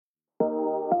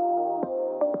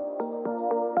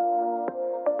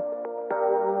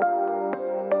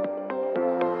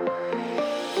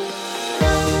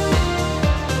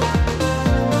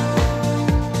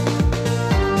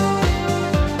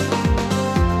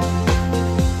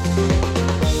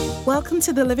Welcome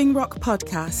to the Living Rock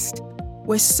podcast.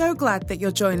 We're so glad that you're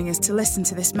joining us to listen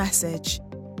to this message.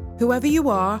 Whoever you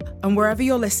are and wherever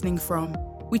you're listening from,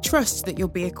 we trust that you'll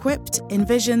be equipped,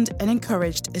 envisioned, and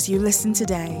encouraged as you listen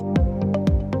today.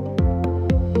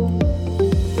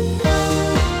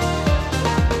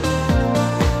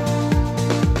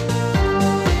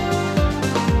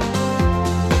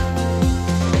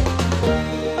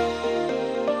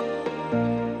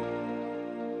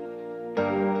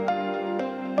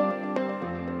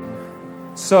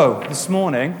 So, this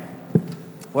morning,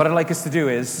 what I'd like us to do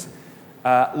is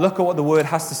look at what the Word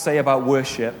has to say about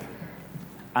worship,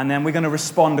 and then we're going to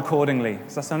respond accordingly.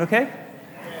 Does that sound okay?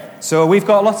 So, we've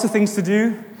got lots of things to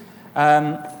do.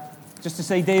 Just to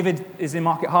say, David is in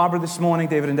Market Harbour this morning.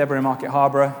 David and Deborah in Market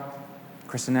Harbour.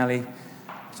 Chris and Ellie.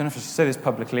 I don't know if I should say this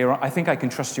publicly, or I think I can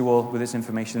trust you all with this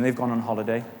information. They've gone on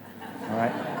holiday. All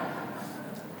right?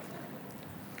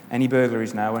 Any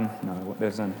burglaries now? And no,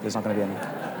 there's not going to be any.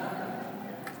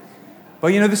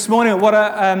 But this morning,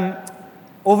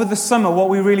 over the summer, what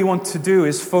we really want to do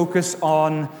is focus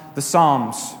on the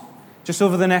Psalms. Just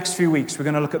over the next few weeks, we're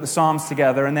going to look at the Psalms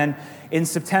together. And then in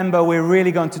September, we're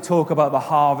really going to talk about the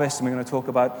harvest, and we're going to talk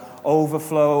about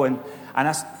overflow, and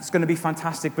it's going to be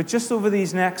fantastic. But just over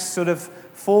these next sort of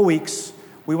 4 weeks,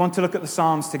 we want to look at the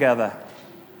Psalms together.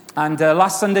 And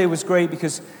last Sunday was great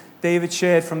because David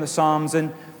shared from the Psalms,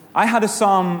 and I had a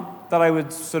psalm that I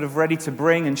was sort of ready to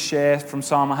bring and share from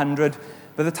Psalm 100,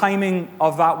 but the timing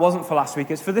of that wasn't for last week,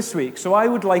 it's for this week. So I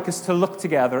would like us to look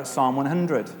together at Psalm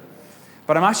 100.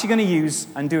 But I'm actually going to use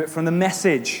and do it from the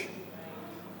Message.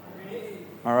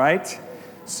 All right?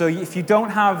 So if you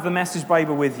don't have the Message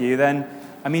Bible with you, then,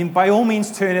 by all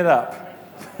means turn it up.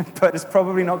 But it's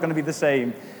probably not going to be the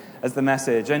same as the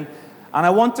Message. And I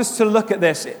want us to look at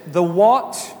this, the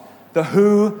what, the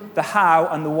who, the how,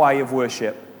 and the why of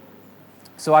worship.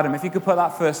 So Adam, if you could put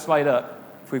that first slide up,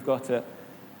 if we've got it.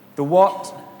 The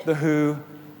what, the who,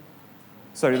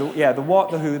 the what,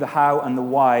 the who, the how, and the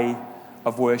why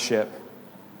of worship.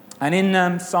 And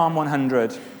in Psalm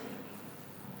 100,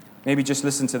 maybe just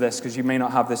listen to this because you may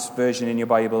not have this version in your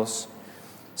Bibles.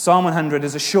 Psalm 100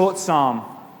 is a short psalm.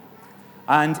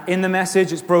 And in the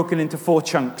Message, it's broken into 4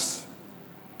 chunks.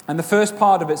 And the first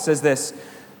part of it says this: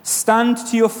 stand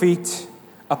to your feet,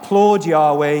 applaud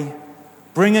Yahweh,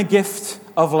 bring a gift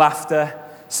of laughter,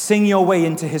 sing your way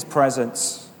into his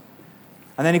presence.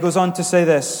 And then he goes on to say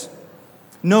this: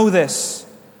 know this,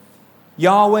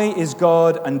 Yahweh is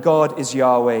God and God is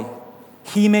Yahweh.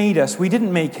 He made us, we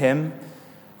didn't make him.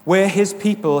 We're his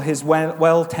people, his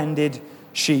well-tended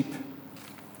sheep.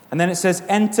 And then it says,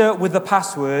 enter with the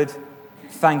password,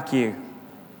 thank you.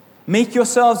 Make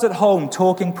yourselves at home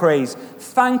talking praise.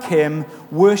 Thank him,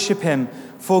 worship him.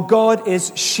 For God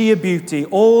is sheer beauty,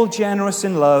 all generous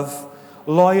in love,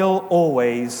 loyal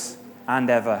always and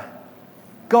ever.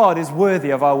 God is worthy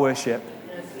of our worship.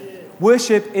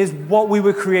 Worship is what we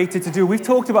were created to do. We've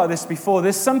talked about this before.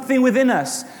 There's something within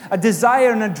us, a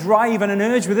desire and a drive and an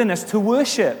urge within us to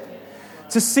worship,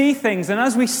 to see things. And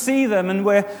as we see them and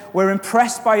we're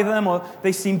impressed by them, or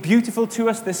they seem beautiful to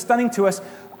us, they're stunning to us,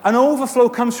 an overflow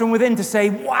comes from within to say,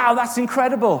 wow, that's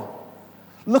incredible.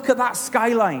 Look at that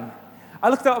skyline. I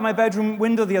looked out of my bedroom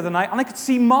window the other night and I could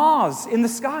see Mars in the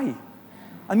sky.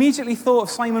 I immediately thought of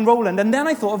Simon Rowland, and then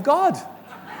I thought of God.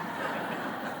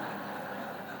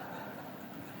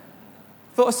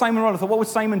 Thought of Simon Rowland. I thought, what would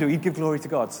Simon do? He'd give glory to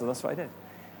God, so that's what I did.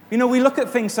 We look at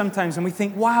things sometimes and we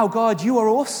think, wow, God, you are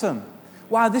awesome.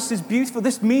 Wow, this is beautiful.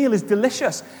 This meal is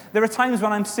delicious. There are times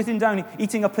when I'm sitting down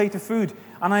eating a plate of food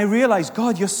and I realize,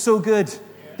 God, you're so good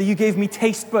that you gave me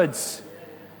taste buds.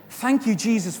 Thank you,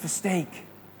 Jesus, for steak.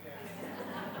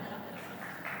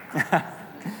 I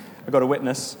got a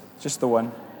witness, just the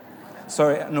one.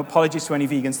 Sorry, no apologies to any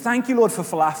vegans. Thank you, Lord, for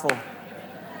falafel.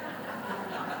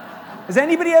 Has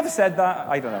anybody ever said that?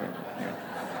 I don't know. Yeah.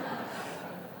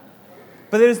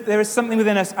 But there is something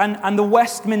within us. And the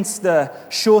Westminster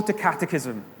Shorter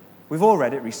Catechism, we've all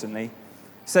read it recently,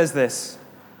 says this: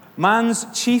 man's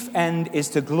chief end is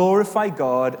to glorify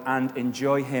God and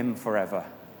enjoy him forever.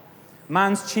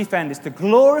 Man's chief end is to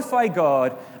glorify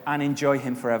God and enjoy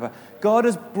him forever. God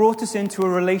has brought us into a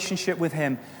relationship with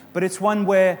him, but it's one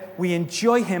where we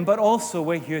enjoy him, but also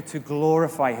we're here to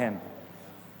glorify him,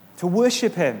 to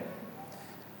worship him.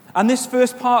 And this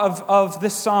first part of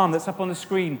this psalm that's up on the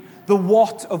screen, the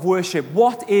what of worship.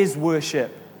 What is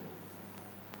worship?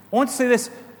 I want to say this.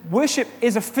 worship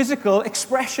is a physical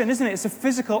expression, isn't it? It's a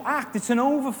physical act. It's an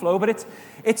overflow, but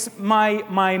it's my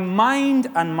mind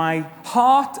and my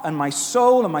heart and my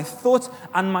soul and my thoughts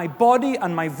and my body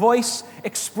and my voice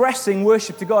expressing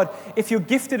worship to God. If you're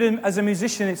gifted as a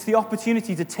musician, it's the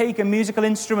opportunity to take a musical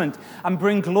instrument and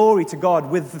bring glory to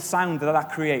God with the sound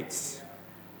that creates.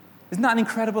 Isn't that an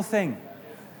incredible thing?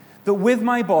 That with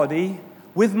my body,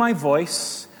 with my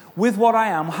voice, with what I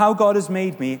am, how God has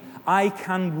made me, I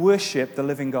can worship the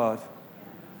living God.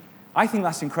 I think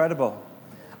that's incredible.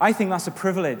 I think that's a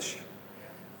privilege.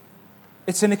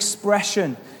 It's an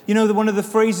expression. You know, one of the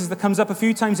phrases that comes up a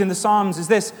few times in the Psalms is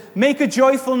this: make a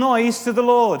joyful noise to the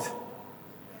Lord.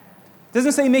 It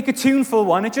doesn't say make a tuneful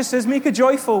one, it just says make a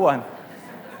joyful one.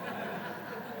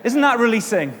 Isn't that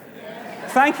releasing?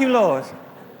 Thank you, Lord.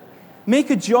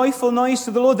 Make a joyful noise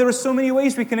to the Lord. There are so many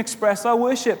ways we can express our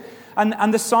worship.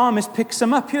 And the psalmist picks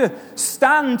them up here.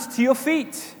 Stand to your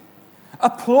feet.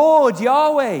 Applaud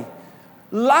Yahweh.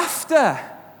 Laughter.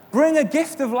 Bring a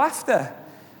gift of laughter.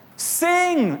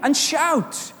 Sing and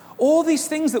shout. All these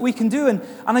things that we can do. And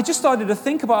I just started to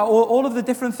think about all of the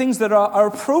different things that are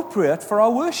appropriate for our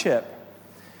worship.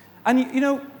 And, you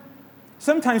know,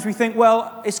 sometimes we think,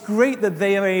 well, it's great that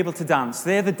they are able to dance.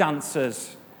 They're the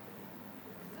dancers.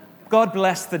 God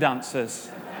bless the dancers.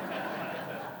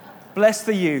 Bless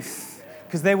the youth,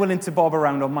 because they're willing to bob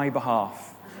around on my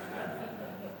behalf.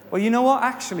 Well, you know what?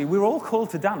 Actually, we're all called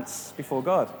to dance before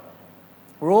God.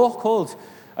 We're all called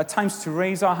at times to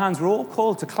raise our hands. We're all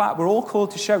called to clap. We're all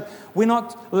called to shout. We're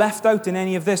not left out in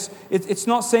any of this. It's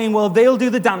not saying, well, they'll do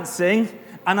the dancing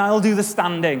and I'll do the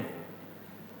standing.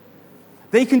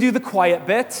 They can do the quiet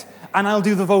bit and I'll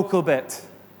do the vocal bit.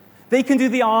 They can do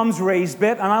the arms raised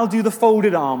bit and I'll do the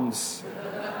folded arms.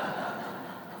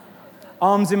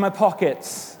 Arms in my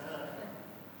pockets.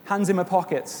 Hands in my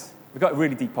pockets. We've got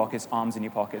really deep pockets, arms in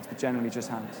your pockets, but generally just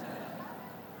hands.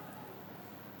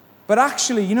 But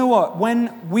actually, you know what?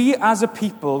 When we as a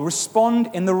people respond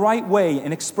in the right way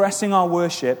in expressing our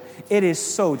worship, it is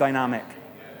so dynamic.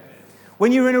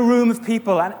 When you're in a room of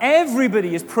people and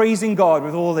everybody is praising God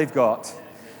with all they've got,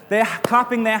 they're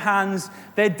clapping their hands,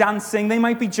 they're dancing, they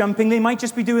might be jumping, they might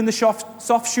just be doing the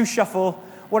soft shoe shuffle,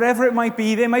 whatever it might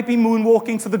be. They might be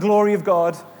moonwalking for the glory of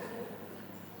God.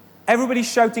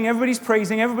 Everybody's shouting, everybody's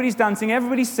praising, everybody's dancing,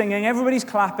 everybody's singing, everybody's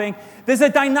clapping. There's a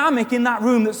dynamic in that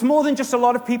room that's more than just a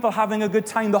lot of people having a good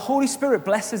time. The Holy Spirit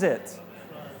blesses it.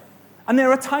 And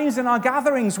there are times in our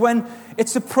gatherings when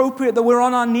it's appropriate that we're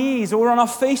on our knees or we're on our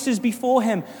faces before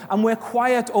Him and we're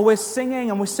quiet, or we're singing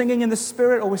and we're singing in the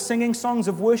Spirit, or we're singing songs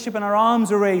of worship and our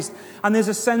arms are raised and there's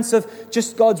a sense of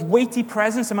just God's weighty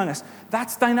presence among us.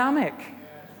 That's dynamic.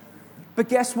 But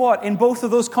guess what? In both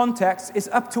of those contexts, it's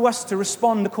up to us to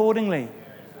respond accordingly.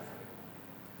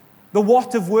 The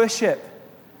what of worship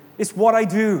is what I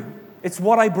do. It's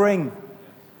what I bring.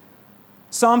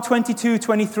 Psalm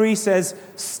 22:23 says,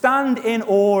 stand in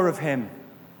awe of Him.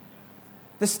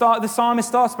 The psalmist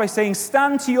starts by saying,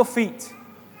 stand to your feet.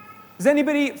 Is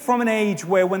anybody from an age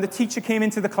where when the teacher came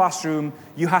into the classroom,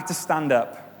 you had to stand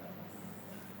up?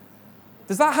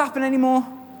 Does that happen anymore?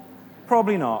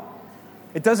 Probably not.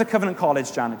 It does at Covenant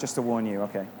College, Janet, just to warn you,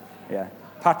 okay? Yeah,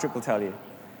 Patrick will tell you.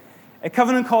 At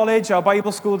Covenant College, our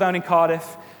Bible school down in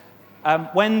Cardiff,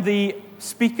 when the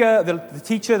speaker, the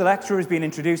teacher, the lecturer is being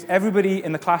introduced, everybody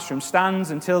in the classroom stands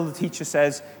until the teacher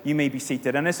says, you may be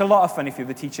seated. And it's a lot of fun if you're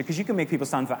the teacher, because you can make people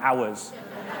stand for hours.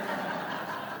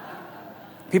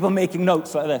 People making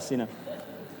notes like this, you know.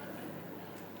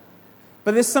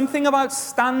 But there's something about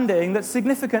standing that's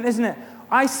significant, isn't it?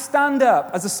 I stand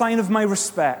up as a sign of my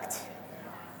respect.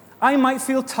 I might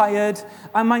feel tired.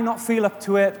 I might not feel up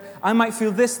to it. I might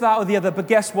feel this, that, or the other. But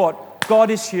guess what?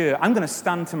 God is here. I'm going to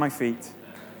stand to my feet.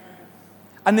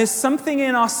 And there's something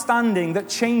in our standing that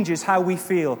changes how we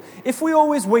feel. If we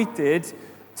always waited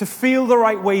to feel the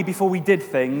right way before we did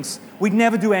things, we'd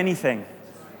never do anything.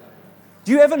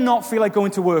 Do you ever not feel like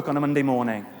going to work on a Monday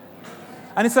morning?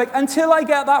 And it's like, until I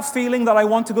get that feeling that I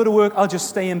want to go to work, I'll just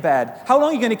stay in bed. How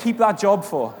long are you going to keep that job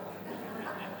for?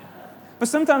 But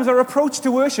sometimes our approach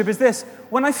to worship is this: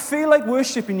 when I feel like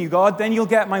worshiping you, God, then you'll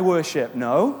get my worship.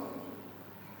 No.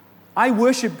 I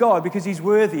worship God because He's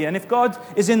worthy. And if God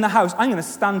is in the house, I'm going to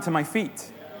stand to my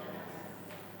feet.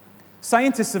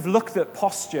 Scientists have looked at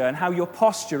posture and how your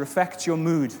posture affects your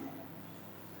mood.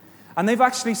 And they've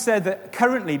actually said that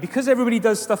currently, because everybody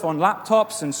does stuff on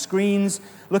laptops and screens,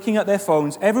 looking at their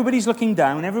phones, everybody's looking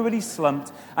down, everybody's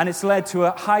slumped, and it's led to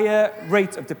a higher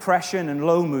rate of depression and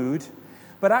low mood.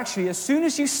 But actually, as soon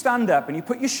as you stand up and you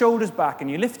put your shoulders back and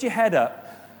you lift your head up,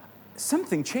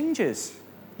 something changes.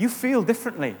 You feel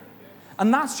differently.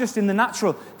 And that's just in the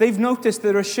natural. They've noticed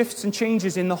there are shifts and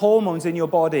changes in the hormones in your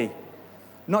body,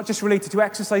 not just related to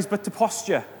exercise, but to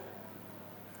posture.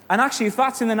 And actually, if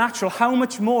that's in the natural, how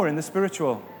much more in the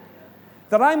spiritual?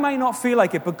 That I might not feel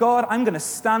like it, but God, I'm going to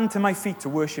stand to my feet to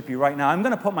worship you right now. I'm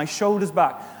going to put my shoulders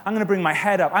back. I'm going to bring my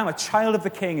head up. I'm a child of the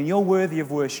King, and you're worthy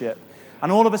of worship. And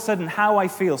all of a sudden, how I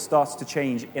feel starts to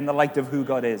change in the light of who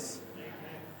God is.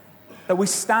 That we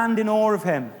stand in awe of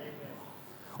him.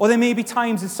 Or there may be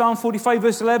times in Psalm 45,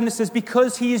 verse 11, it says,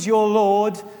 because he is your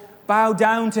Lord, bow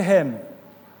down to him.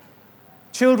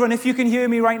 Children, if you can hear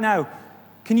me right now,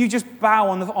 can you just bow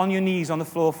on your knees on the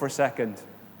floor for a second?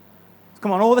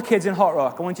 Come on, all the kids in Hot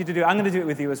Rock, I want you to do it. I'm going to do it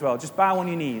with you as well. Just bow on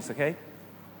your knees, okay?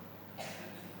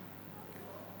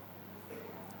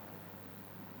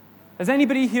 Has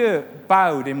anybody here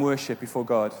bowed in worship before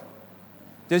God?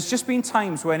 There's just been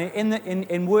times when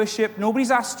in worship,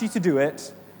 nobody's asked you to do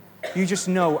it. You just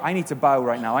know, I need to bow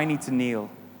right now. I need to kneel.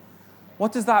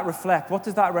 What does that reflect? What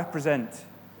does that represent?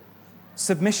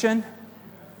 Submission,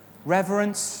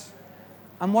 reverence,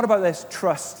 and what about this?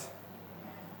 Trust.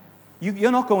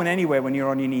 You're not going anywhere when you're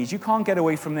on your knees. You can't get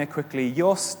away from there quickly.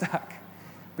 You're stuck.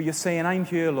 But you're saying, I'm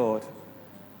here, Lord.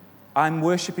 I'm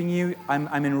worshiping you.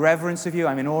 I'm in reverence of you.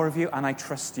 I'm in awe of you. And I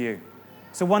trust you.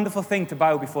 It's a wonderful thing to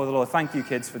bow before the Lord. Thank you,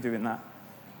 kids, for doing that.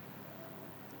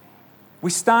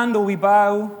 We stand or we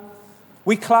bow.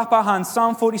 We clap our hands.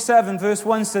 Psalm 47, verse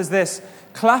 1 says this.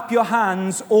 Clap your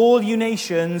hands, all you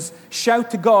nations.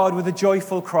 Shout to God with a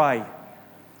joyful cry.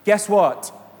 Guess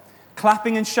what?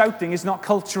 Clapping and shouting is not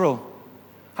cultural.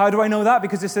 How do I know that?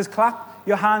 Because it says, clap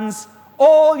your hands,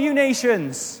 all you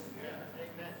nations.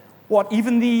 Yeah, what,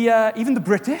 even the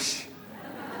British?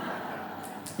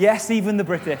 Yes, even the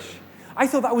British. I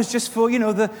thought that was just for,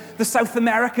 the South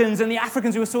Americans and the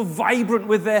Africans who are so vibrant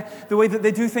with the way that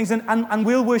they do things, and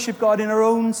we'll worship God in our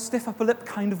own stiff upper lip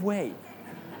kind of way.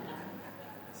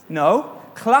 No,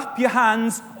 clap your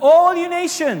hands, all you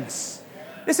nations.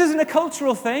 This isn't a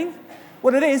cultural thing.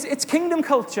 What it is, it's kingdom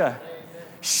culture.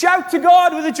 Shout to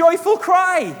God with a joyful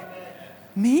cry.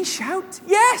 Me shout?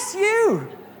 Yes, you.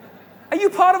 Are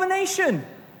you part of a nation?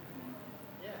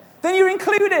 Then you're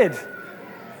included.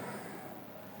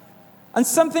 And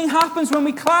something happens when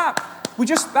we clap.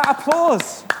 That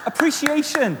applause,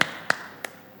 appreciation.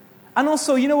 And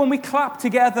also, when we clap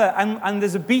together and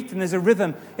there's a beat and there's a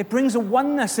rhythm, it brings a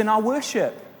oneness in our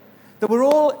worship. That we're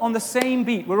all on the same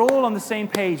beat. We're all on the same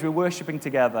page. We're worshiping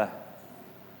together.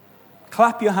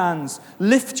 Clap your hands.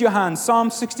 Lift your hands.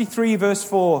 Psalm 63 verse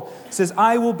 4 says,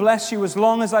 I will bless you as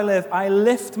long as I live. I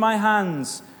lift my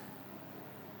hands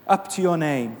up to your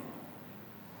name.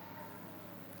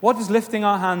 What does lifting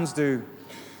our hands do?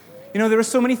 There are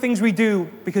so many things we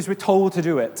do because we're told to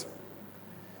do it.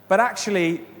 But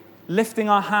actually, lifting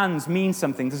our hands means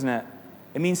something, doesn't it?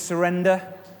 It means surrender.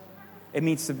 It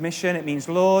means submission. It means,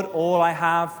 Lord, all I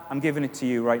have, I'm giving it to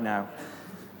you right now.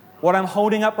 What I'm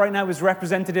holding up right now is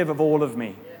representative of all of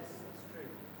me.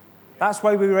 That's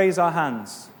why we raise our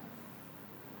hands.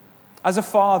 As a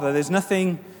father, there's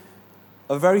nothing,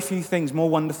 or very few things more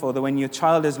wonderful than when your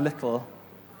child is little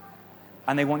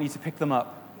and they want you to pick them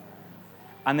up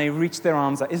and they reach their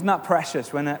arms out. Isn't that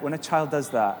precious when a child does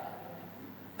that?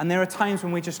 And there are times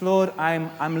when we just, Lord,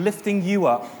 I'm lifting you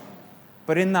up.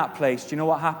 But in that place, do you know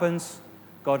what happens?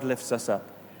 God lifts us up.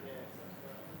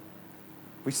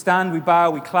 We stand, we bow,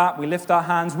 we clap, we lift our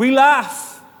hands, we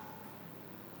laugh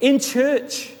in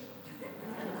church.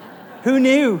 Who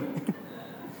knew?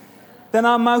 Then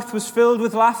our mouth was filled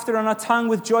with laughter and our tongue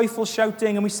with joyful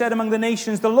shouting. And we said among the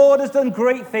nations, the Lord has done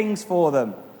great things for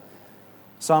them.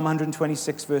 Psalm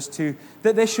 126 verse 2,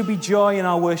 that there should be joy in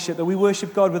our worship, that we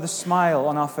worship God with a smile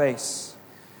on our face.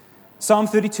 Psalm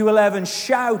 32:11,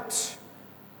 shout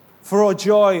for our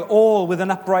joy, all with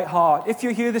an upright heart. If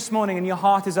you're here this morning and your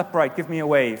heart is upright, give me a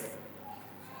wave.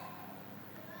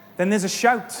 Then there's a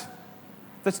shout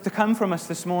that's to come from us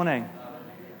this morning.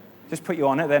 Just put you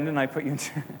on it then, didn't I? Put you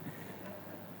into...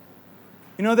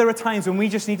 There are times when we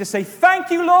just need to say,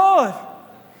 thank you, Lord.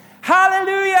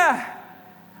 Hallelujah.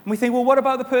 And we think, well, what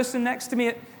about the person next to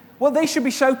me? Well, they should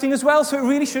be shouting as well, so it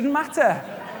really shouldn't matter.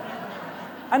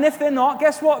 And if they're not,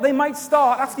 guess what? They might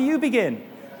start after you begin.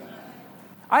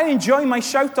 I enjoy my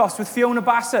shout-offs with Fiona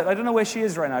Bassett. I don't know where she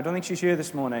is right now. I don't think she's here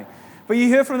this morning. But you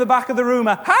hear from the back of the room,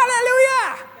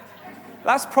 hallelujah!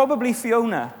 That's probably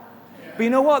Fiona. But you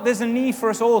know what? There's a need for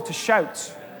us all to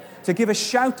shout. To give a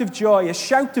shout of joy, a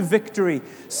shout of victory.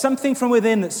 Something from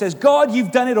within that says, God,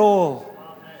 you've done it all.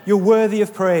 You're worthy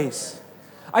of praise.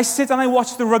 I sit and I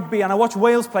watch the rugby and I watch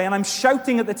Wales play and I'm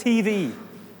shouting at the TV.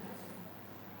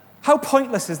 How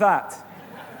pointless is that?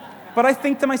 But I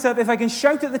think to myself, if I can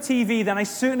shout at the TV, then I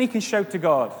certainly can shout to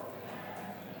God.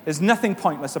 There's nothing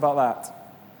pointless about that.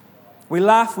 We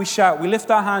laugh, we shout, we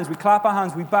lift our hands, we clap our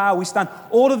hands, we bow, we stand.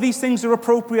 All of these things are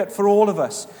appropriate for all of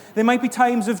us. There might be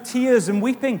times of tears and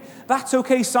weeping. That's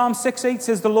okay. Psalm 6:8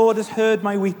 says, the Lord has heard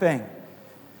my weeping.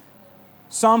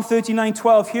 Psalm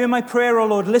 39:12, hear my prayer, O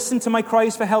Lord. Listen to my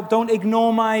cries for help. Don't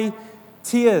ignore my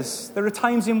tears. There are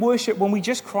times in worship when we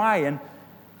just cry, and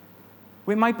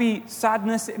it might be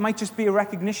sadness. It might just be a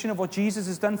recognition of what Jesus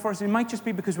has done for us. It might just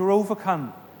be because we're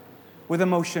overcome with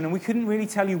emotion, and we couldn't really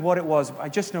tell you what it was. I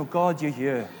just know, God, you're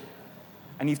here.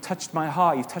 And you've touched my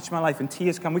heart, you've touched my life, and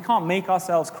tears come. We can't make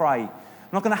ourselves cry. I'm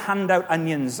not going to hand out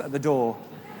onions at the door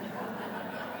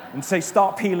and say,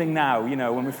 start peeling now,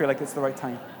 when we feel like it's the right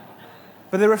time.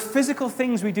 But there are physical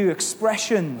things we do,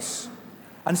 expressions.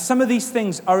 And some of these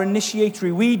things are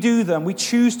initiatory. We do them, we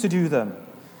choose to do them.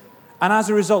 And as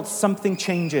a result, something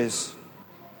changes.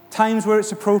 Times where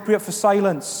it's appropriate for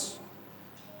silence.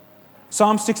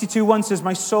 Psalm 62:1 says,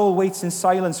 my soul waits in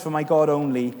silence for my God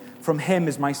only. From him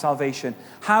is my salvation.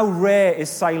 How rare is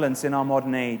silence in our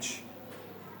modern age?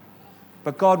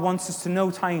 But God wants us to know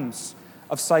times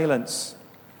of silence.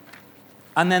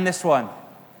 And then this one,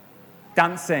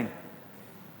 dancing.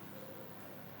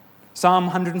 Psalm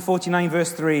 149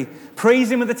 verse 3, praise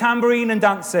him with the tambourine and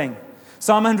dancing.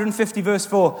 Psalm 150 verse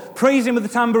 4, praise him with the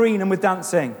tambourine and with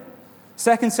dancing.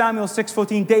 2 Samuel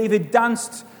 6:14, David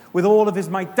danced with all of his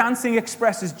might. Dancing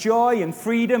expresses joy and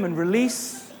freedom and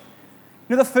release.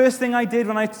 You know the first thing I did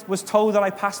when I was told that I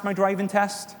passed my driving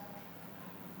test?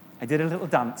 I did a little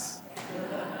dance.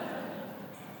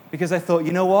 Because I thought,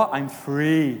 you know what? I'm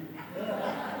free.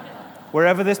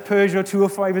 Wherever this Peugeot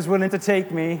 205 is willing to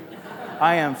take me,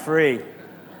 I am free.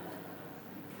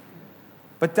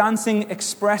 But dancing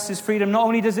expresses freedom. Not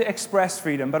only does it express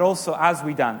freedom, but also as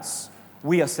we dance,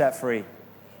 we are set free.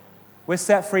 We're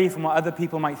set free from what other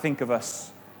people might think of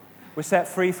us. We're set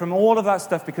free from all of that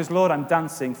stuff because, Lord, I'm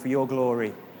dancing for your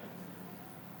glory.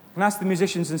 And ask the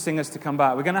musicians and singers to come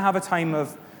back. We're going to have a time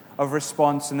of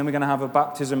response, and then we're going to have a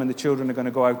baptism, and the children are going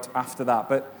to go out after that.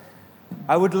 But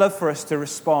I would love for us to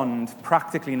respond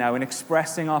practically now in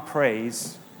expressing our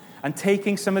praise and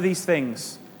taking some of these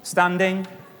things, standing,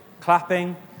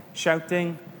 clapping,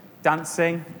 shouting,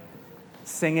 dancing,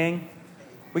 singing.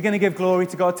 We're going to give glory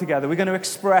to God together. We're going to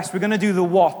express, we're going to do the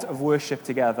what of worship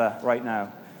together right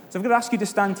now. So I'm going to ask you to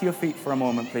stand to your feet for a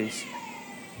moment, please.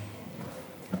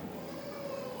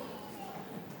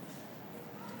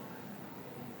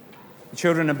 The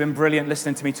children have been brilliant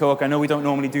listening to me talk. I know we don't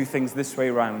normally do things this way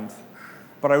round,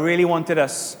 but I really wanted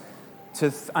us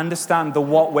to understand the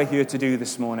what we're here to do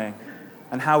this morning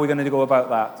and how we're going to go about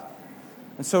that.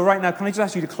 And so right now, can I just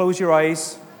ask you to close your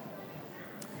eyes?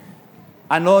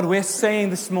 And Lord, we're saying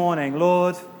this morning,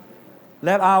 Lord,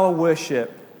 let our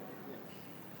worship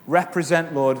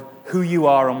represent, Lord, who you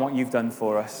are and what you've done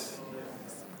for us.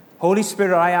 Holy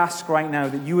Spirit, I ask right now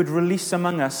that you would release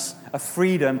among us a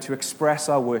freedom to express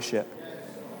our worship.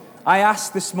 I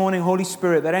ask this morning, Holy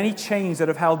Spirit, that any chains that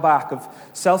have held back of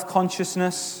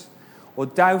self-consciousness or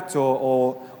doubt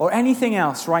or anything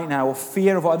else right now, or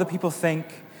fear of what other people think,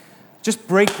 just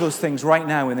break those things right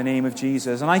now in the name of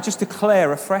Jesus. And I just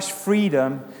declare a fresh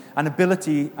freedom and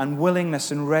ability and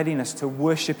willingness and readiness to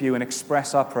worship you and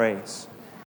express our praise.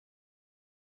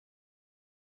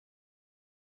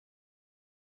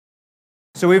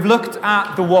 So we've looked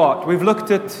at the what. We've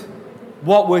looked at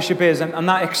what worship is and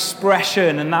that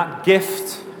expression and that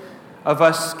gift of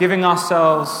us giving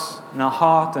ourselves and our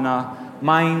heart and our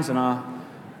minds and our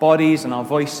bodies and our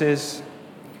voices.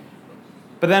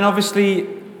 But then obviously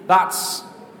that's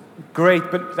great,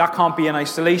 but that can't be in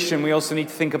isolation. We also need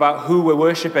to think about who we're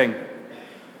worshipping.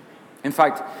 In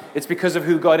fact, it's because of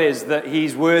who God is that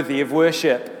he's worthy of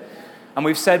worship. And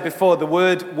we've said before, the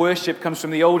word worship comes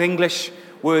from the Old English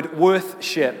word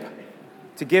worthship,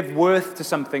 to give worth to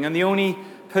something. And the only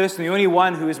person, the only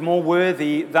one who is more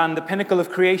worthy than the pinnacle of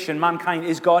creation, mankind,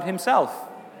 is God himself.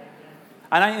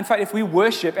 And in fact, if we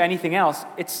worship anything else,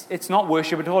 it's not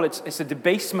worship at all. It's a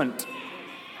debasement.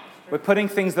 We're putting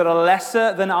things that are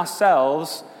lesser than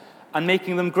ourselves and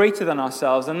making them greater than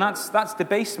ourselves. And that's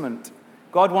debasement.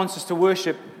 God wants us to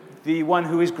worship the one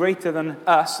who is greater than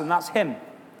us, and that's him.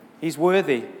 He's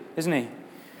worthy, isn't he?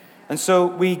 And so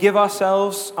we give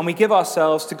ourselves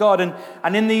to God.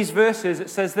 And in these verses it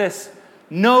says this,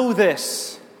 know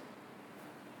this.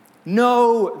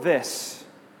 Know this.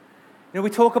 You know, we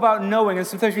talk about knowing, and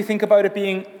sometimes we think about it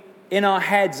being in our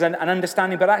heads and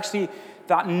understanding, but actually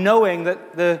that knowing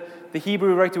that the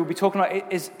Hebrew writer will be talking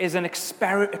about is an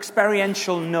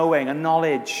experiential knowing, a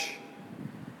knowledge.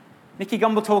 Nicky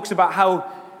Gumbel talks about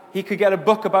how he could get a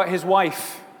book about his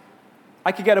wife.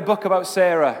 I could get a book about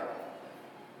Sarah.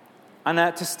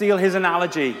 And to steal his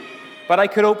analogy. But I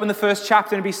could open the first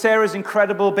chapter and it'd be Sarah's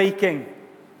incredible baking.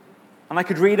 And I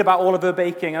could read about all of her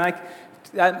baking.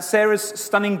 And Sarah's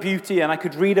stunning beauty. And I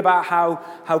could read about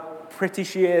how pretty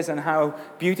she is and how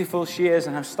beautiful she is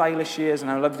and how stylish she is and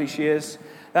how lovely she is.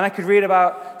 Then I could read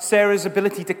about Sarah's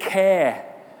ability to care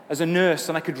as a nurse,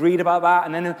 and I could read about that.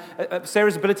 And then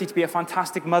Sarah's ability to be a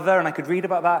fantastic mother, and I could read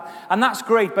about that. And that's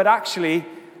great, but actually,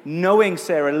 knowing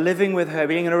Sarah, living with her,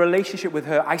 being in a relationship with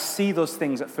her, I see those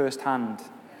things at first hand.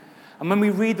 And when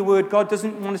we read the Word, God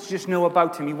doesn't want us to just know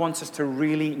about Him. He wants us to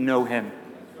really know Him.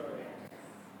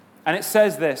 And it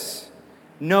says this,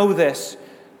 know this,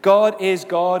 God is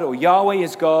God, or Yahweh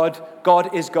is God,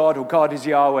 God is God, or God is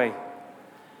Yahweh.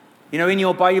 You know, in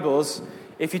your Bibles,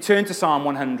 if you turn to Psalm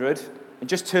 100, and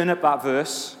just turn up that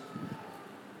verse,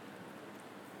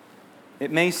 it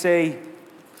may say,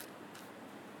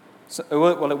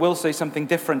 well, it will say something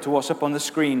different to what's up on the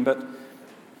screen, but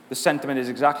the sentiment is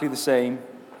exactly the same.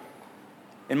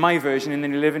 In my version, in the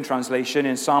New Living Translation,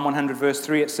 in Psalm 100, verse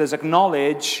 3, it says,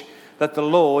 acknowledge that the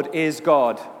Lord is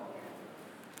God.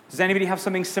 Does anybody have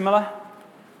something similar?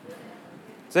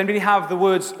 Does anybody have the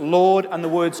words Lord and the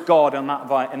words God in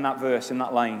that verse, in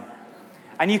that line?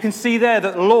 And you can see there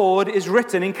that Lord is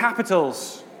written in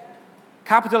capitals.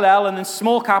 Capital L and then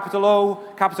small capital O,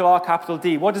 capital R, capital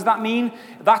D. What does that mean?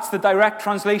 That's the direct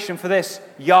translation for this,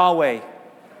 Yahweh.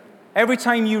 Every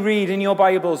time you read in your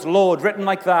Bibles, Lord, written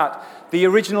like that, the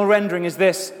original rendering is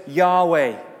this,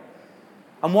 Yahweh.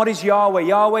 And what is Yahweh?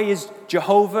 Yahweh is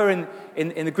Jehovah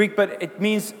in the Greek, but it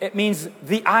means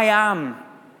the I am.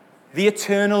 The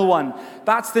eternal one.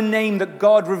 That's the name that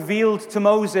God revealed to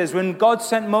Moses. When God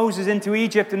sent Moses into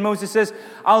Egypt and Moses says,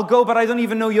 I'll go, but I don't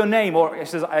even know your name. Or he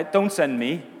says, don't send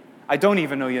me. I don't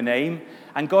even know your name.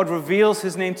 And God reveals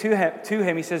his name to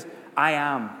him. He says, I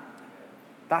am.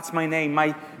 That's my name,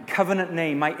 my covenant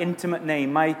name, my intimate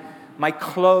name, my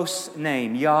close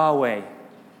name, Yahweh.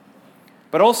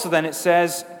 But also then it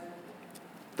says,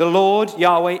 the Lord,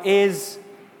 Yahweh, is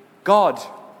God.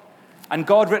 And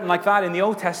God written like that in the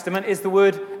Old Testament is the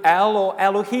word El or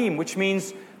Elohim, which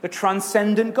means the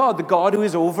transcendent God, the God who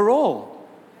is over all.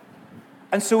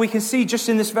 And so we can see just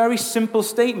in this very simple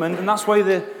statement, and that's why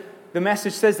the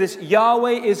message says this,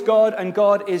 Yahweh is God and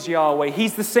God is Yahweh.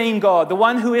 He's the same God, the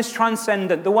one who is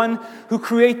transcendent, the one who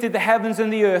created the heavens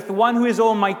and the earth, the one who is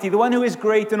almighty, the one who is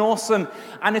great and awesome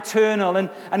and eternal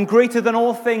and greater than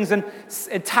all things and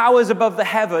towers above the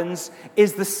heavens,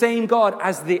 is the same God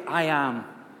as the I am.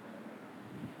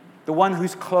 The one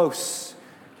who's close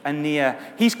and near.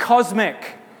 He's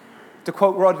cosmic, to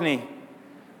quote Rodney.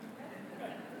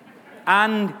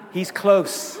 And he's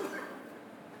close.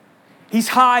 He's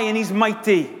high and he's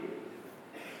mighty.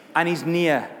 And he's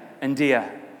near and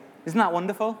dear. Isn't that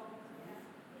wonderful?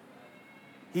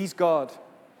 He's God.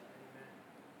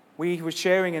 We were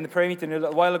sharing in the prayer meeting a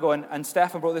little while ago, and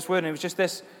Stefan brought this word, and it was just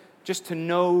this, just to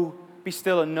know, be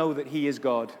still and know that he is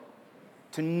God.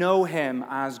 To know him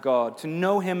as God, to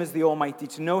know him as the Almighty,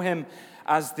 to know him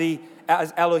as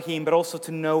Elohim, but also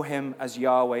to know him as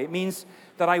Yahweh. It means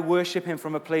that I worship him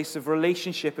from a place of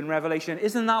relationship and revelation.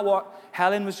 Isn't that what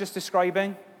Helen was just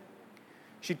describing?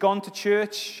 She'd gone to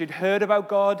church, she'd heard about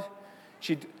God,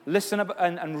 she'd listen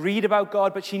and read about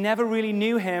God, but she never really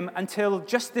knew him until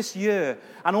just this year.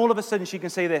 And all of a sudden she can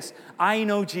say this, I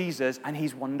know Jesus and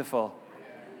he's wonderful.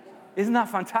 Isn't that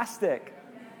fantastic?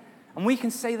 And we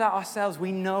can say that ourselves.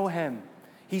 We know him.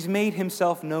 He's made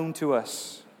himself known to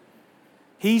us.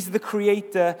 He's the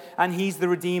creator and he's the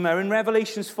redeemer. In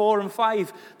Revelations 4 and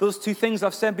 5, those two things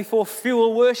I've said before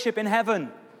fuel worship in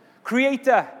heaven.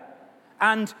 Creator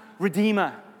and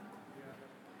redeemer.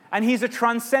 And he's a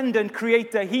transcendent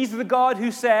creator. He's the God who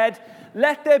said,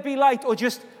 let there be light, or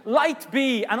just light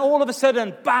be. And all of a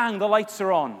sudden, bang, the lights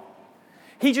are on.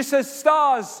 He just says,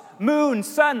 stars, moon,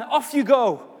 sun, off you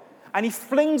go. And he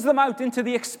flings them out into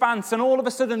the expanse, and all of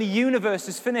a sudden the universe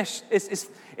is finished,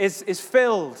 is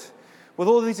filled with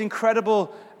all these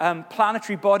incredible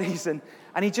planetary bodies, and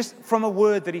he just, from a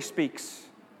word that he speaks,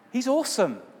 he's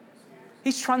awesome.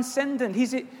 He's transcendent.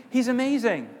 He's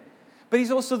amazing. But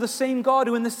he's also the same God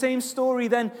who in the same story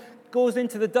then goes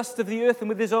into the dust of the earth and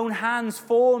with his own hands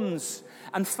forms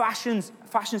and fashions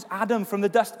Adam from the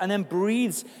dust and then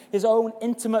breathes his own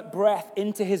intimate breath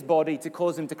into his body to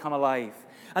cause him to come alive.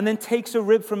 And then takes a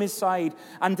rib from his side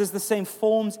and does the same,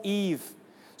 forms Eve,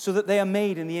 so that they are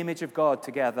made in the image of God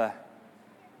together.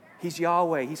 He's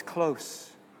Yahweh. He's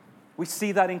close. We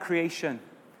see that in creation.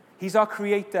 He's our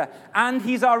creator, and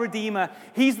he's our redeemer.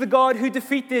 He's the God who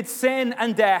defeated sin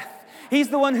and death. He's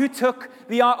the one who took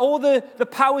all the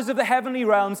powers of the heavenly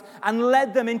realms and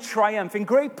led them in triumph, in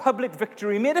great public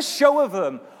victory. He made a show of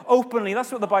them openly.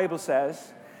 That's what the Bible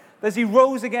says. As he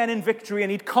rose again in victory,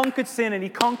 and he'd conquered sin and he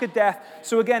conquered death.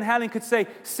 So again, Helen could say,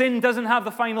 sin doesn't have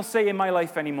the final say in my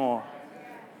life anymore.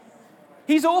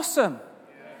 He's awesome.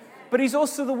 But he's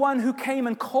also the one who came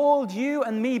and called you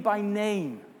and me by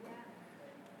name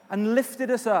and lifted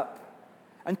us up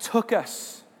and took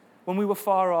us when we were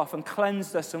far off and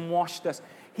cleansed us and washed us.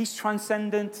 He's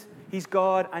transcendent, he's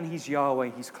God, and he's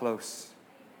Yahweh, he's close.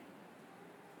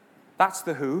 That's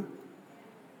the who.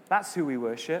 That's who we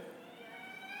worship.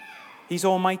 He's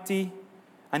almighty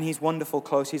and he's wonderful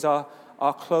close. He's our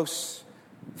close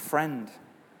friend.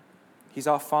 He's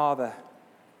our Father.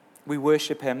 We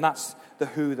worship him. That's the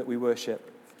who that we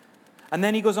worship. And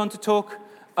then he goes on to talk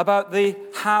about the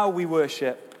how we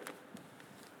worship.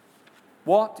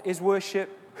 What is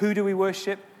worship? Who do we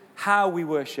worship? How we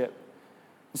worship.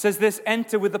 It says this,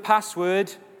 enter with the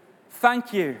password,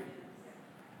 thank you.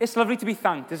 It's lovely to be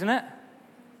thanked, isn't it?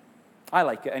 I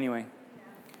like it anyway.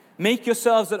 Make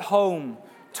yourselves at home,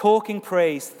 talking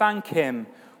praise, thank him,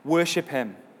 worship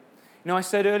him. You know, I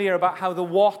said earlier about how the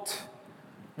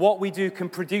what we do can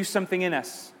produce something in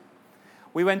us.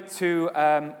 We went to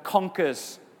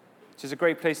Conkers, which is a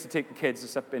great place to take the kids.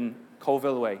 It's up in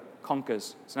Colville Way,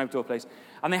 Conkers. It's an outdoor place.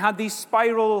 And they had these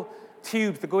spiral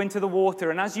tubes that go into the water,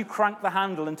 and as you crank the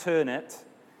handle and turn it,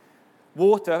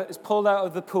 water is pulled out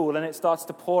of the pool and it starts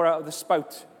to pour out of the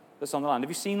spout that's on the land.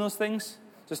 Have you seen those things?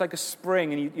 Just like a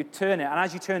spring, and you turn it, and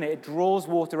as you turn it, it draws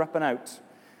water up and out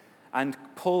and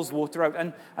pulls water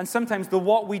out. And sometimes the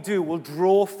what we do will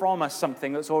draw from us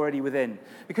something that's already within.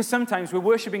 Because sometimes we're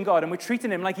worshiping God and we're treating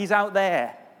him like he's out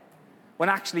there, when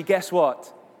actually, guess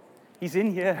what? He's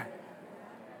in here.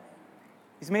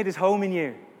 He's made his home in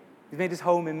you. He's made his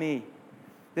home in me.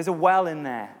 There's a well in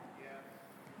there.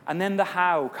 And then the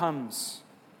how comes.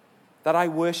 That I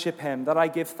worship him, that I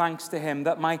give thanks to him,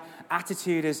 that my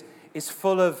attitude is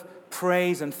full of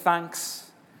praise and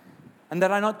thanks. And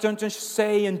that I don't just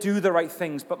say and do the right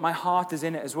things, but my heart is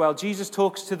in it as well. Jesus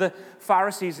talks to the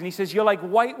Pharisees and he says, you're like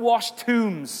whitewashed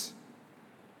tombs.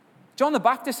 John the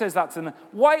Baptist says that to them.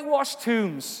 Whitewashed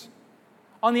tombs.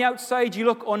 On the outside, you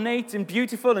look ornate and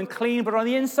beautiful and clean, but on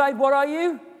the inside, what are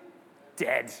you?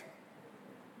 Dead.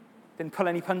 Didn't pull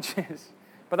any punches.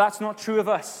 But that's not true of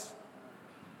us,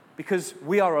 because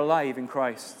we are alive in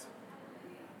Christ.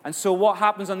 And so what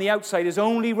happens on the outside is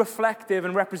only reflective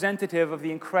and representative of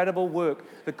the incredible work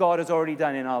that God has already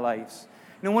done in our lives.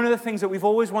 You know, one of the things that we've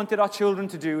always wanted our children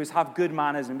to do is have good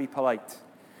manners and be polite.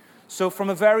 So from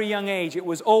a very young age, it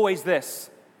was always this.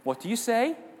 What do you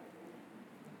say?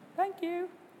 Thank you.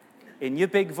 In your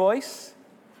big voice.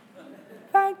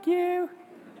 Thank you.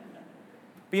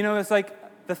 But you know, it's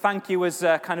like the thank you was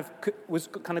kind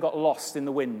of got lost in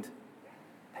the wind.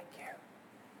 Thank you.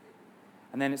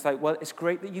 And then it's like, well, it's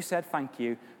great that you said thank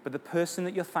you, but the person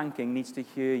that you're thanking needs to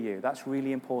hear you. That's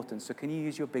really important. So can you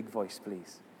use your big voice,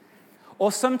 please?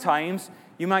 Or sometimes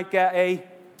you might get a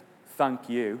thank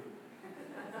you.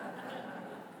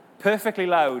 Perfectly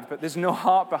loud, but there's no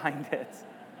heart behind it.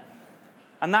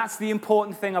 And that's the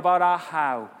important thing about our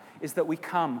how, is that we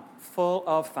come full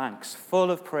of thanks, full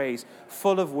of praise,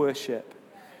 full of worship.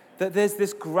 That there's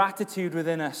this gratitude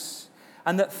within us,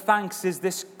 and that thanks is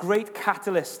this great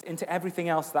catalyst into everything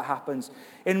else that happens.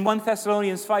 In 1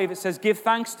 Thessalonians 5, it says, give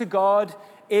thanks to God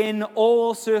in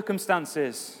all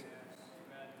circumstances.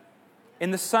 In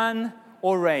the sun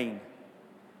or rain.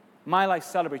 My life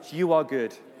celebrates you are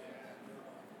good.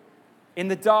 In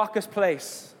the darkest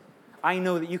place, I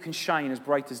know that you can shine as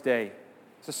bright as day.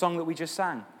 It's a song that we just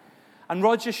sang. And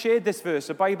Roger shared this verse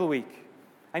at Bible Week.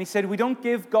 And he said, we don't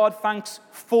give God thanks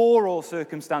for all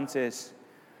circumstances,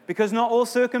 because not all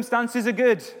circumstances are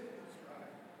good.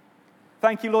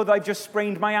 Thank you, Lord, that I've just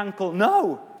sprained my ankle.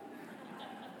 No.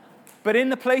 But in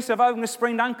the place of having a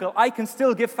sprained ankle, I can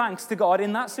still give thanks to God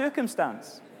in that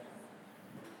circumstance.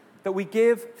 That we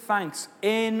give thanks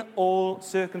in all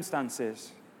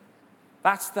circumstances.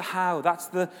 That's the how, that's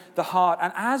the heart.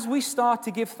 And as we start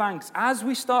to give thanks, as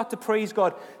we start to praise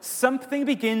God, something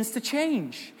begins to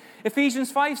change.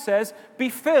 Ephesians 5 says, be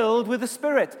filled with the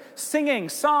Spirit, singing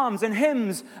psalms and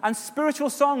hymns and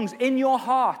spiritual songs in your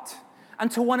heart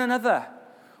and to one another.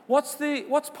 What's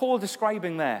Paul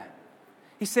describing there?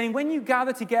 He's saying, when you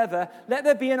gather together, let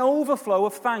there be an overflow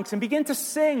of thanks and begin to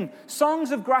sing songs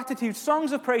of gratitude,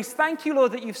 songs of praise. Thank you,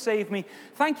 Lord, that you've saved me.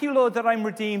 Thank you, Lord, that I'm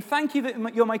redeemed. Thank you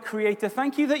that you're my creator.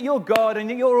 Thank you that you're God and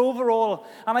that you're overall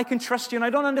and I can trust you. And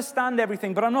I don't understand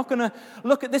everything, but I'm not going to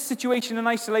look at this situation in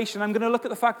isolation. I'm going to look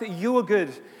at the fact that you are good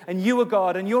and you are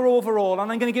God and you're overall.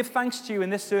 And I'm going to give thanks to you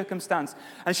in this circumstance.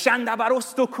 And Shanda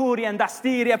Barosto Kuri and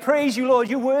Dastiria, praise you,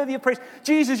 Lord. You're worthy of praise.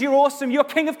 Jesus, you're awesome. You're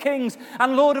King of Kings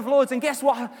and Lord of Lords. And guess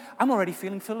what? I'm already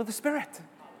feeling full of the Spirit.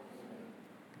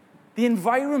 The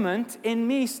environment in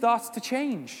me starts to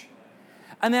change.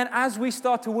 And then as we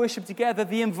start to worship together,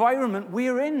 the environment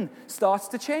we're in starts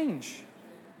to change.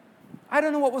 I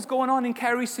don't know what was going on in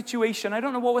Kerry's situation. I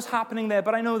don't know what was happening there,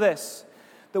 but I know this.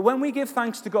 That when we give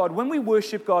thanks to God, when we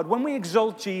worship God, when we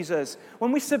exalt Jesus,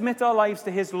 when we submit our lives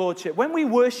to his lordship, when we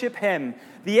worship him,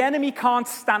 the enemy can't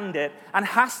stand it and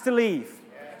has to leave.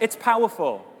 It's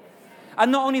powerful.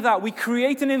 And not only that, we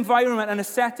create an environment and a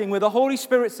setting where the Holy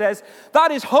Spirit says, that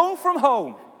is home from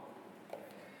home.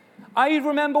 I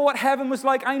remember what heaven was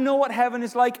like. I know what heaven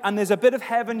is like. And there's a bit of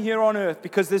heaven here on earth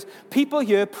because there's people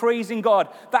here praising God.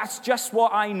 That's just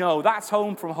what I know. That's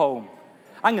home from home.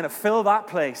 I'm going to fill that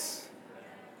place.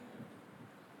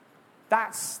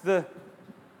 That's the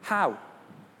how. I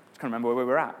can't remember where we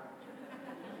were at.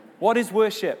 What is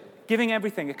worship? Giving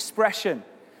everything, expression.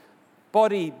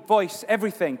 Body, voice,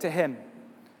 everything to him.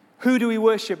 Who do we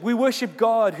worship? We worship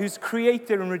God, who's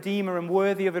creator and redeemer and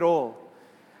worthy of it all.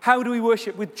 How do we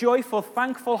worship? With joyful,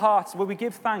 thankful hearts, where we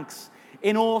give thanks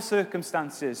in all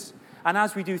circumstances. And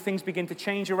as we do, things begin to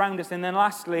change around us. And then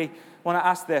lastly, I want to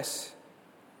ask this.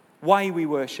 Why we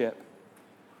worship?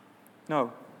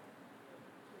 No.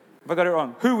 Have I got it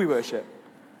wrong? Who we worship?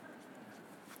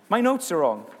 My notes are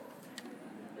wrong.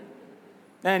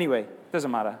 Anyway, doesn't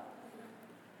matter.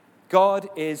 God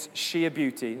is sheer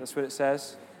beauty. That's what it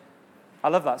says. I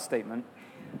love that statement.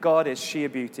 God is sheer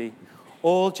beauty.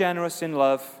 All generous in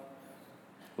love,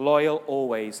 loyal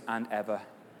always and ever.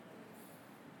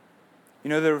 You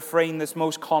know, the refrain that's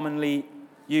most commonly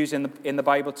used in the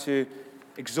Bible to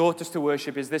exhort us to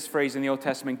worship is this phrase in the Old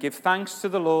Testament: give thanks to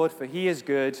the Lord, for he is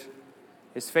good.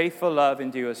 His faithful love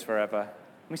endures forever.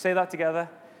 Can we say that together?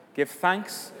 Give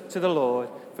thanks to the Lord,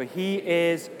 for he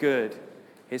is good.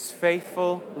 His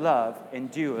faithful love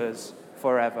endures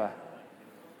forever.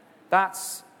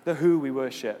 That's the who we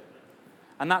worship.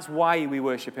 And that's why we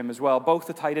worship him as well. Both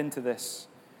are tied into this.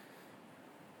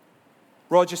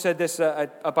 Roger said this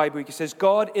at a Bible week. He says,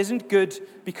 God isn't good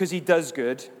because he does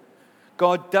good.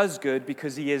 God does good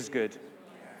because he is good.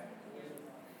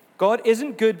 God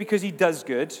isn't good because he does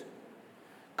good.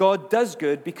 God does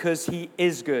good because he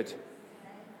is good.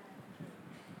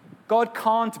 God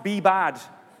can't be bad.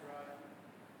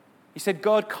 He said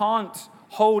God can't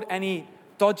hold any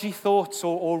dodgy thoughts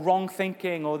or wrong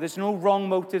thinking, or there's no wrong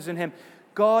motives in him.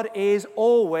 God is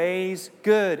always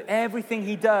good. Everything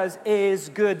he does is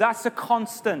good. That's a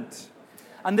constant.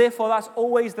 And therefore, that's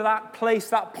always that place,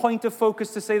 that point of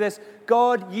focus to say this: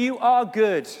 God, you are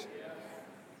good.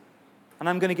 And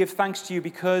I'm going to give thanks to you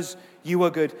because you are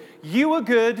good. You are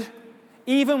good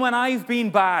even when I've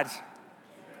been bad.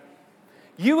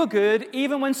 You are good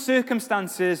even when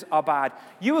circumstances are bad.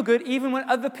 You are good even when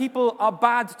other people are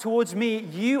bad towards me.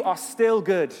 You are still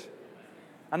good.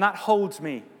 And that holds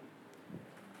me.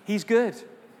 He's good.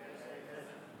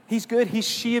 He's good. He's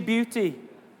sheer beauty.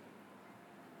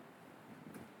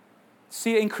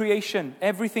 See it in creation.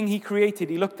 Everything he created,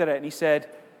 he looked at it and he said,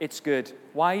 it's good.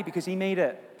 Why? Because he made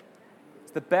it.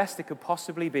 It's the best it could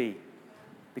possibly be.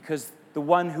 Because the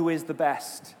one who is the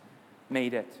best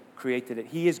made it, created it.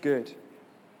 He is good.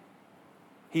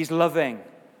 He's loving.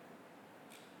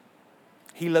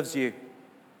 He loves you.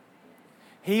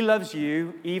 He loves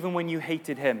you even when you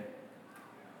hated him.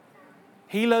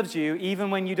 He loves you even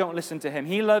when you don't listen to him.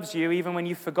 He loves you even when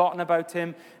you've forgotten about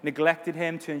him, neglected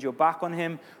him, turned your back on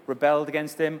him, rebelled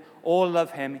against him. All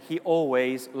love him. He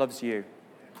always loves you.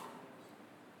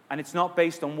 And it's not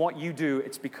based on what you do.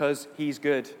 It's because he's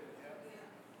good.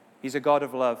 He's a God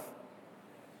of love.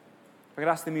 If I could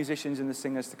ask the musicians and the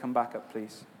singers to come back up,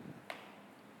 please.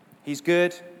 He's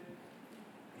good,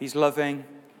 he's loving,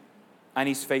 and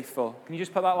he's faithful. Can you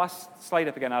just put that last slide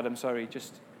up again, Adam? Sorry,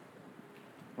 just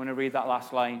want to read that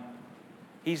last line.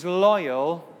 He's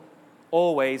loyal,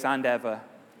 always and ever.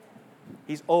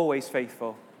 He's always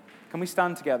faithful. Can we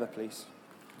stand together, please?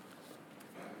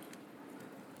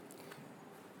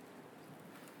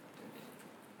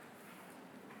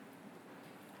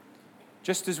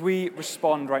 Just as we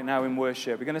respond right now in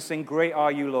worship, we're going to sing, Great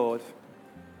Are You, Lord.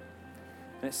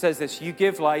 And it says this: you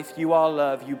give life, you are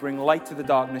love, you bring light to the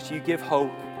darkness, you give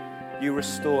hope, you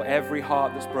restore every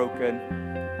heart that's broken.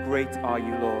 great are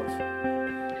you, Lord.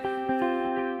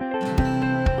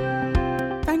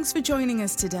 Thanks for joining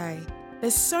us today.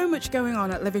 There's so much going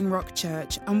on at Living Rock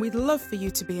Church, and we'd love for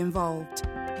you to be involved.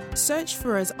 Search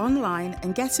for us online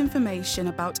and get information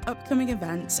about upcoming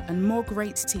events and more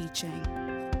great teaching.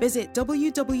 Visit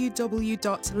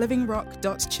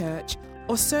www.livingrock.church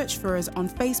or search for us on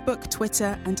Facebook,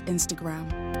 Twitter, and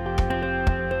Instagram.